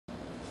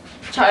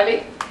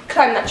Charlie,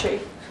 climb that tree.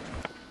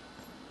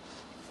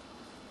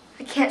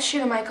 I can't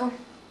shoot him, Michael.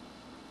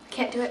 I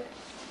can't do it.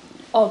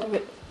 I'll do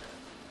it.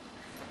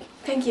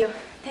 Thank you.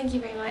 Thank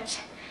you very much.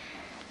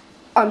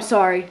 I'm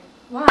sorry.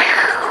 Why?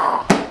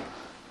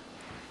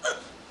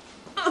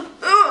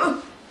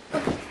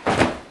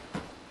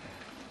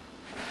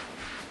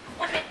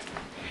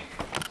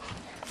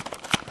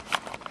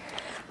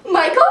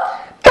 Michael?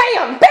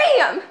 Bam!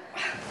 Bam!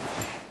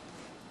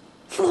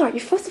 Floor, you're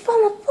supposed to fall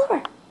on the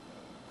floor.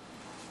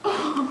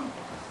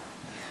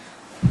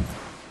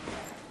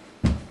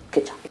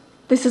 Good job.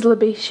 This is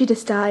Libby. She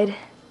just died.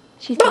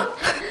 She's dead.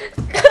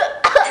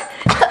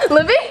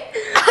 Libby?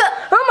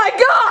 Oh my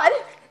God!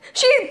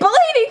 She's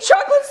bleeding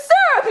chocolate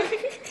syrup!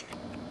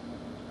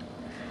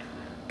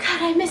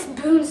 God, I miss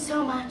Boone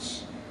so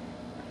much.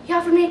 He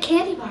offered me a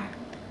candy bar.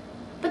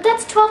 But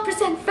that's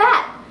 12%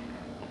 fat.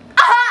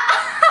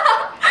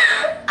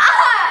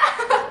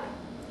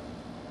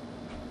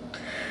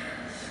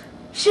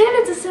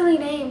 Shannon's a silly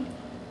name.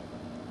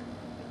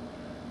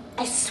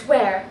 I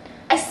swear,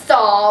 I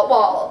saw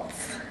Walt.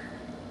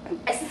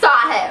 I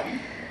saw him.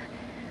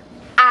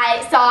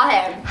 I saw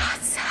him.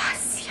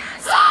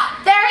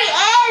 There he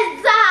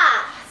is!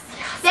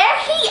 There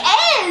he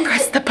is!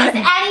 Press the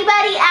button. Does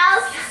anybody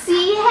else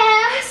see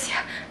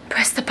him?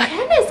 Press the button.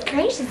 Goodness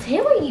gracious,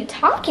 who are you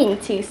talking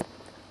to?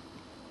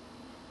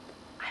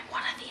 I'm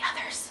one of the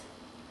others.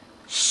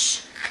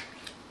 Shh.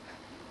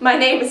 My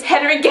name is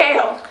Henry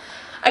Gale.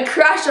 I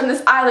crashed on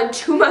this island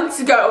 2 months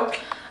ago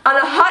on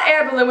a hot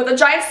air balloon with a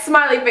giant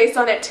smiley face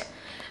on it.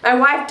 My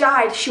wife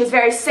died. She was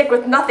very sick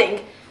with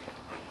nothing.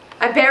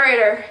 I buried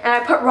her and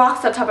I put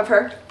rocks on top of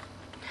her.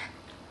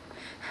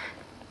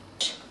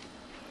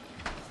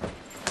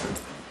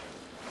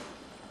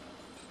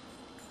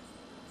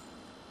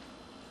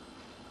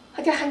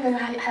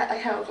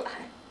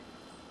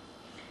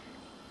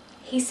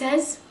 He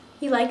says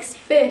he likes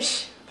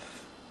fish.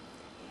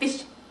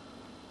 Fish.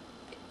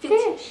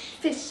 Fish.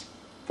 Fish.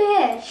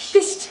 Fish.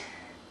 Fish.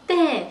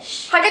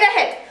 Fish. I got a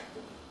hit.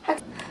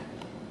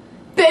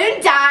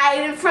 Boone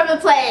died from a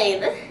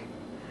plane.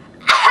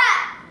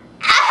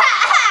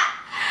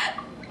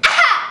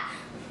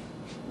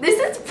 This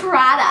is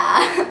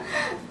Prada.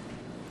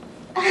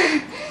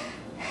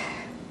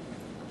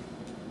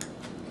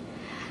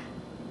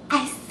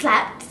 I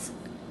slept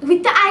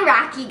with the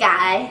Iraqi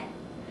guy.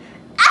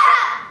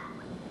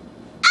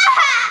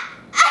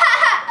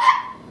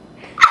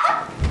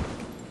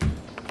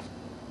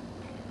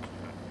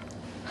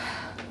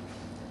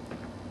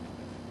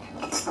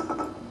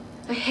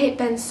 I hate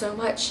Ben so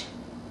much.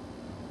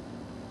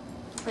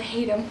 I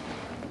hate him.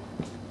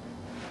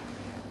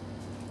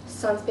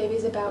 Son's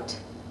baby's about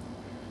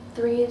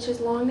 3 inches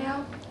long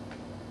now.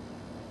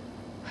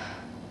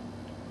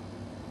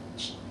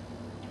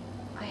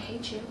 I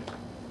hate you.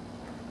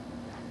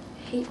 I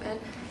hate Ben.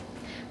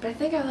 But I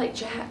think I like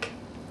Jack.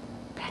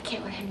 But I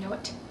can't let him know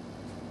it.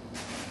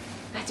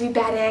 I have to be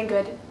bad and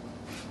good.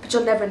 But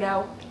you'll never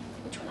know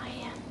which one I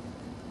am.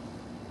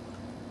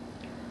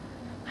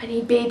 I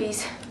need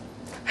babies.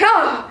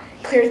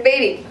 Clear as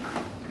baby.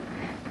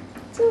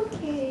 It's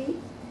okay.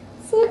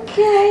 It's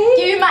okay.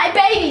 Give me my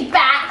baby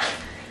back,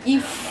 you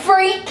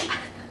freak.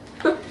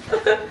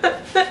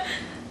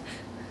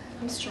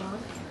 I'm strong.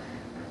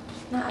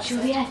 Not upset.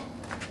 Juliet,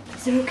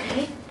 is it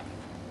okay?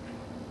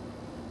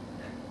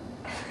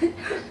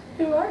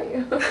 Who are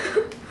you?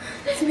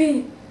 It's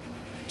me,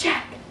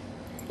 Jack.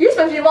 You're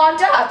supposed to be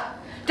locked up.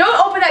 Don't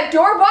open that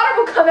door. Water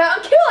will come out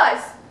and kill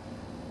us.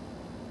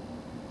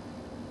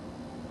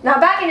 Now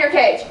back in your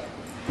cage.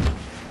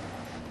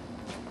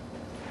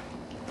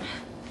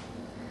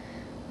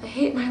 I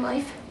hate my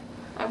life.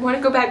 I want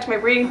to go back to my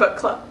reading book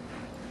club.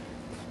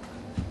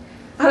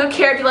 I don't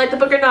care if you like the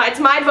book or not. It's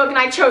my book and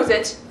I chose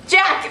it.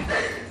 Jack!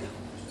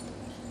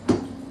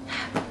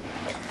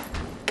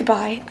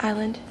 Goodbye,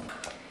 Island.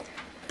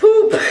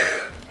 Poop!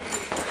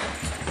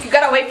 You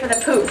gotta wait for the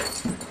poop.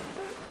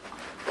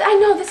 I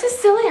know, this is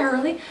silly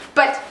early,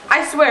 but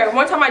I swear,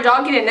 one time my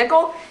dog ate a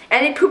nickel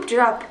and it pooped it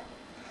up.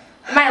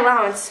 My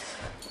allowance.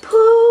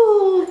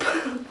 Poop!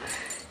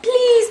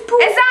 Please,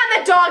 poop. It's not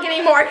the dog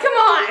anymore, come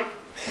on!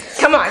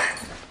 Come on,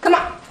 come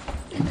on.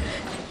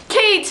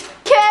 Kate!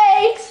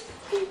 Kate!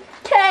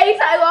 Kate,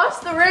 I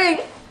lost the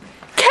ring.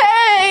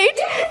 Kate!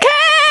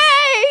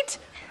 Kate!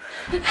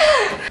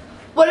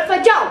 What if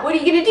I don't? What are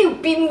you gonna do?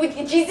 Beat me with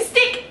your Jesus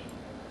stick?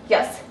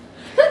 Yes.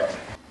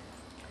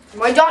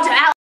 My daughter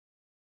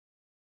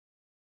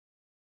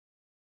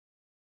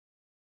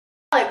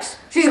Alex.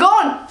 She's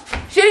gone.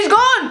 She's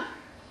gone.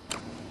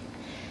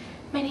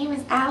 My name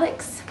is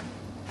Alex.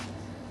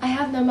 I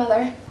have no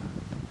mother.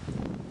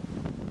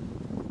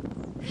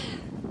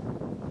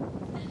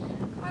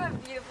 What a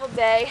beautiful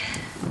day.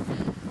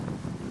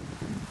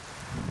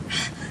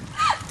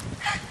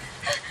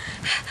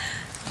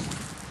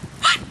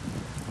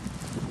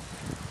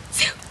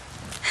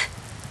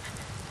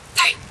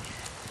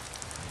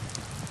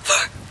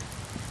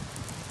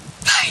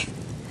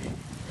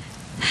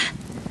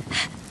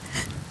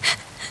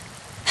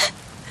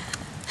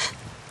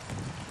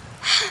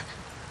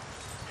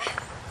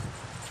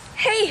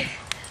 Hey,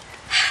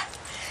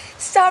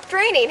 stopped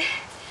raining,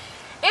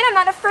 and I'm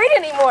not afraid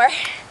anymore.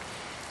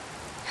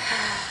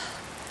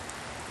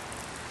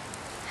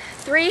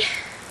 3,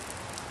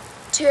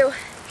 2,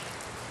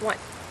 1.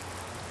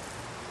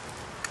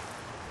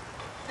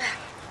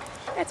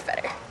 That's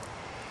better.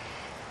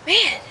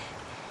 Man,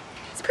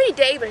 it's a pretty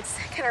day, but it's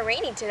kind of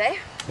raining today.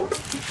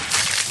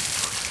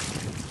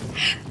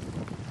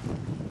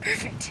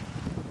 Perfect.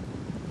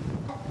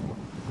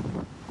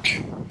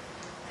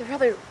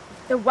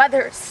 The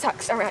weather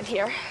sucks around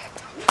here.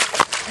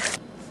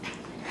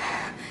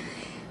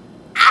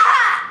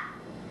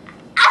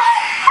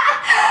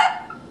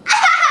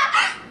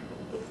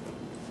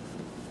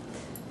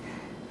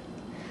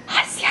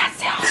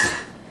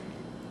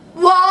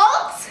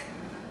 Walt?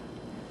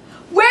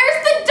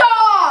 Where's the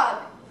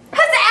dog?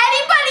 Has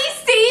anybody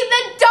seen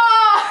the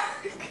dog?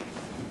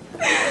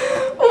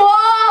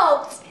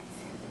 Walt!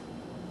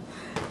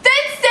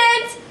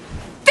 Vincent!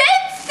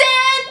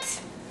 Vincent!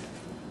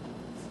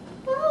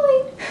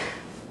 Molly.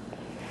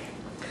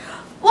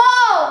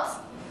 Walt!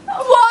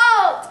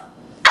 Walt!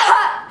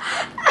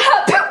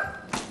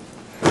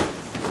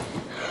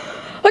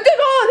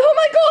 Oh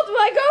my god,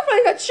 my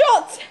girlfriend got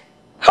shot!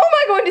 Who am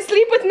I going to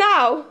sleep with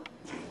now?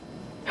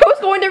 Who's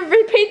going to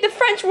repeat the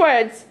French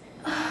words?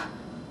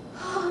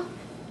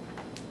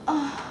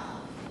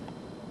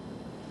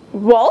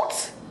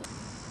 Walt?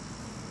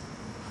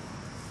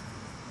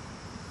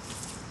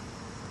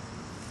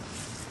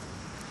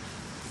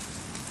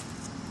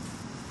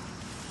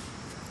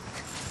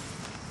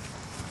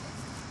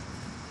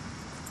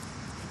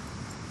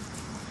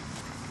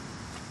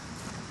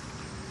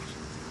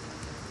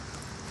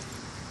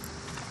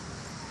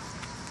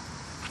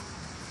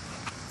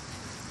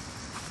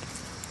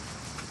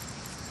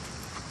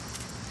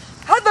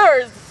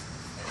 Heathers!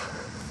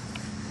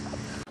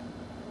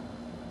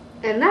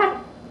 And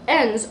that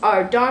ends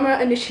our Dharma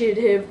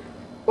Initiative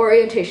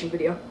orientation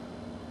video.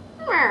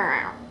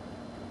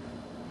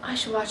 I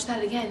should watch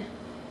that again.